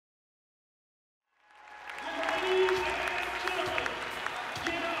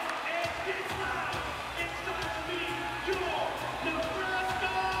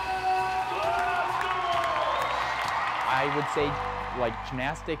say like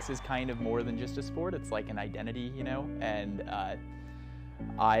gymnastics is kind of more than just a sport. It's like an identity, you know, and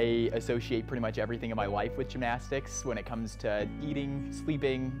I associate pretty much everything in my life with gymnastics when it comes to eating,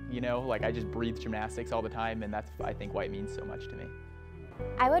 sleeping, you know, like I just breathe gymnastics all the time, and that's, I think, why it means so much to me.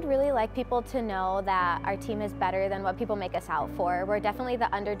 I would really like people to know that our team is better than what people make us out for. We're definitely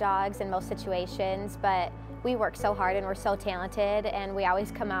the underdogs in most situations, but we work so hard and we're so talented and we always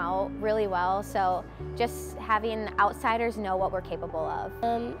come out really well. So just having outsiders know what we're capable of.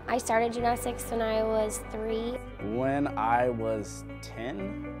 I started gymnastics when I was 3. When I was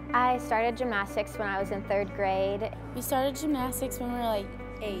 10. I started gymnastics when I was in 3rd grade. We started gymnastics when we were like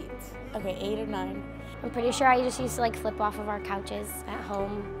 8. Okay, 8 or 9. I'm pretty sure I just used to like flip off of our couches at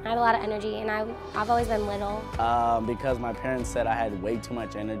home. I had a lot of energy and I've always been little. Because my parents said I had way too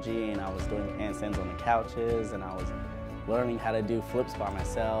much energy and I was doing handstands on the couches and I was learning how to do flips by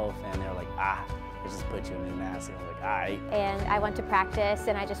myself, and they were like, let's just put you in gymnastics. I was like, all right. And I went to practice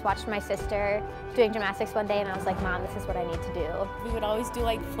and I just watched my sister doing gymnastics one day and I was like, Mom, this is what I need to do. We would always do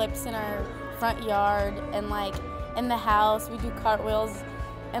like flips in our front yard and like in the house, we do cartwheels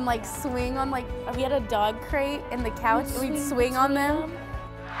and like swing on, like, we had a dog crate in the couch, we'd swing on them.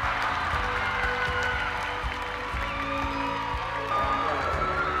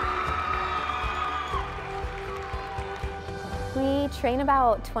 We train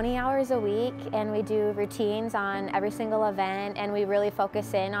about 20 hours a week and we do routines on every single event, and we really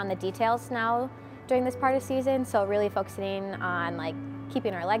focus in on the details now during this part of season. So really focusing on like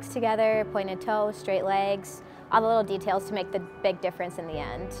keeping our legs together, pointed toes, straight legs, all the little details to make the big difference in the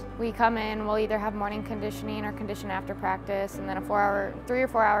end. We come in, we'll either have morning conditioning or condition after practice, and then a 3 or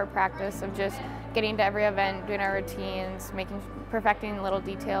 4 hour practice of just getting to every event, doing our routines, perfecting little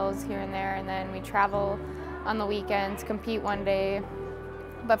details here and there, and then we travel on the weekends, compete one day.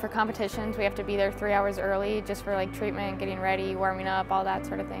 But for competitions, we have to be there 3 hours early just for like treatment, getting ready, warming up, all that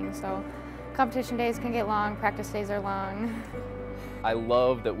sort of thing. So competition days can get long, practice days are long. I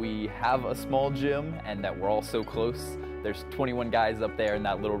love that we have a small gym and that we're all so close. There's 21 guys up there in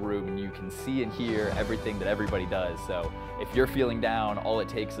that little room and you can see and hear everything that everybody does. So if you're feeling down, all it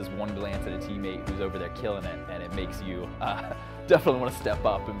takes is one glance at a teammate who's over there killing it, and it makes you definitely want to step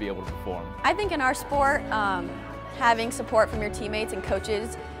up and be able to perform. I think in our sport, having support from your teammates and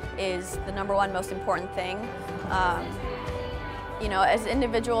coaches is the #1 most important thing. You know, as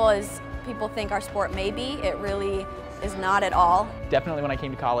individual as people think our sport may be, it really is not at all. Definitely when I came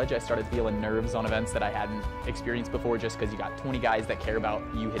to college, I started feeling nerves on events that I hadn't experienced before, just because you got 20 guys that care about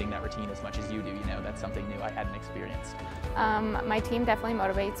you hitting that routine as much as you do. You know, that's something new I hadn't experienced. My team definitely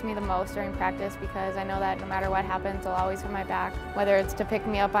motivates me the most during practice because I know that no matter what happens, they'll always have my back, whether it's to pick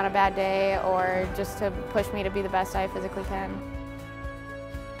me up on a bad day or just to push me to be the best I physically can.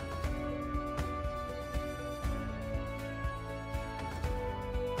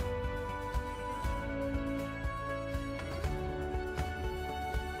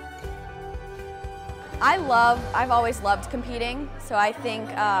 I've always loved competing, so I think,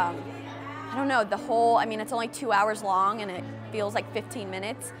 I don't know, I mean, it's only 2 hours long and it feels like 15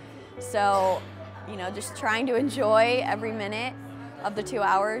 minutes. So, you know, just trying to enjoy every minute of the 2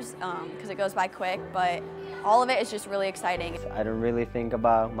 hours because it goes by quick, but all of it is just really exciting. I don't really think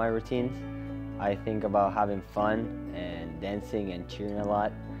about my routines. I think about having fun and dancing and cheering a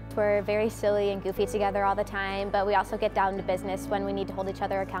lot. We're very silly and goofy together all the time, but we also get down to business when we need to hold each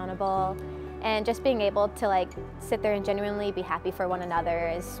other accountable. And just being able to like sit there and genuinely be happy for one another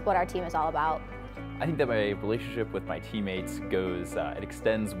is what our team is all about. I think that my relationship with my teammates it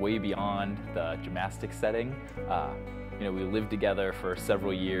extends way beyond the gymnastics setting. You know, we live together for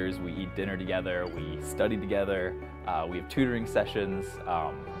several years, we eat dinner together, we study together, we have tutoring sessions.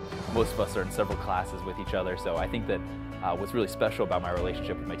 Most of us are in several classes with each other, so I think that what's really special about my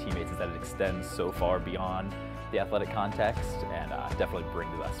relationship with my teammates is that it extends so far beyond the athletic context and definitely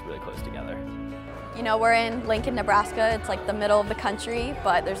brings us really close together. You know, we're in Lincoln, Nebraska. It's like the middle of the country,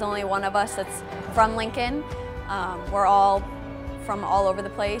 but there's only one of us that's from Lincoln. We're all from all over the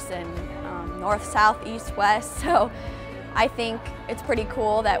place, and north, south, east, west. So I think it's pretty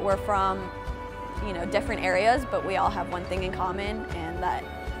cool that we're from, you know, different areas, but we all have one thing in common, and that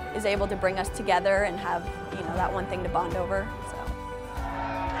is able to bring us together and have, you know, that one thing to bond over. So.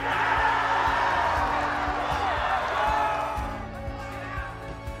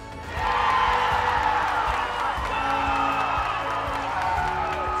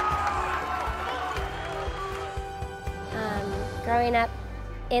 Growing up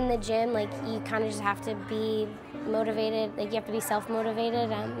in the gym, like, you kind of just have to be motivated, like you have to be self-motivated.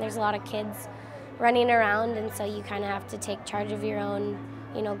 There's a lot of kids running around, and so you kind of have to take charge of your own,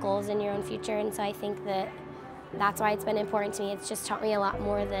 you know, goals and your own future. And so I think that that's why it's been important to me. It's just taught me a lot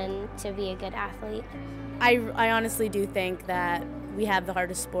more than to be a good athlete. I honestly do think that we have the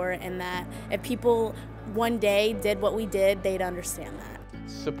hardest sport, and that if people one day did what we did, they'd understand that.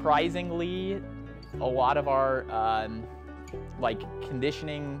 Surprisingly, a lot of our like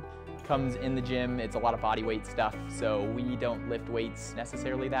conditioning comes in the gym. It's a lot of body weight stuff, so we don't lift weights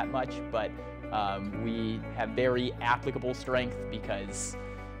necessarily that much, but we have very applicable strength, because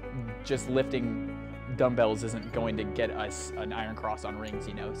just lifting dumbbells isn't going to get us an iron cross on rings,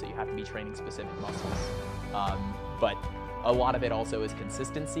 you know, so you have to be training specific muscles. But a lot of it also is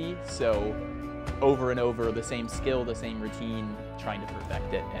consistency, so over and over the same skill, the same routine, trying to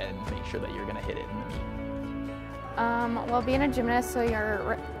perfect it and make sure that you're going to hit it in the meet. Well, being a gymnast, so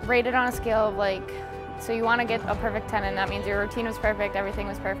you're rated on a scale of like, so you want to get a perfect 10, and that means your routine was perfect, everything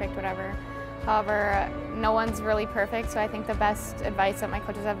was perfect, whatever. However, no one's really perfect, so I think the best advice that my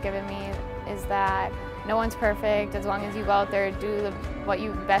coaches have given me is that no one's perfect. As long as you go out there, do what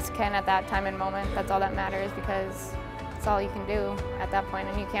you best can at that time and moment, that's all that matters, because it's all you can do at that point,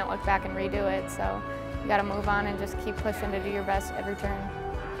 and you can't look back and redo it. So you got to move on and just keep pushing to do your best every turn.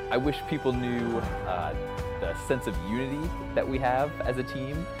 I wish people knew the sense of unity that we have as a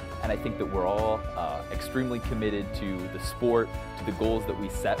team, and I think that we're all extremely committed to the sport, to the goals that we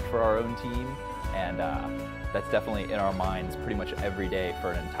set for our own team, and that's definitely in our minds pretty much every day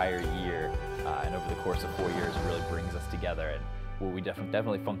for an entire year, and over the course of 4 years it really brings us together, and well, we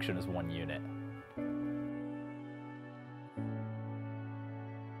definitely function as one unit.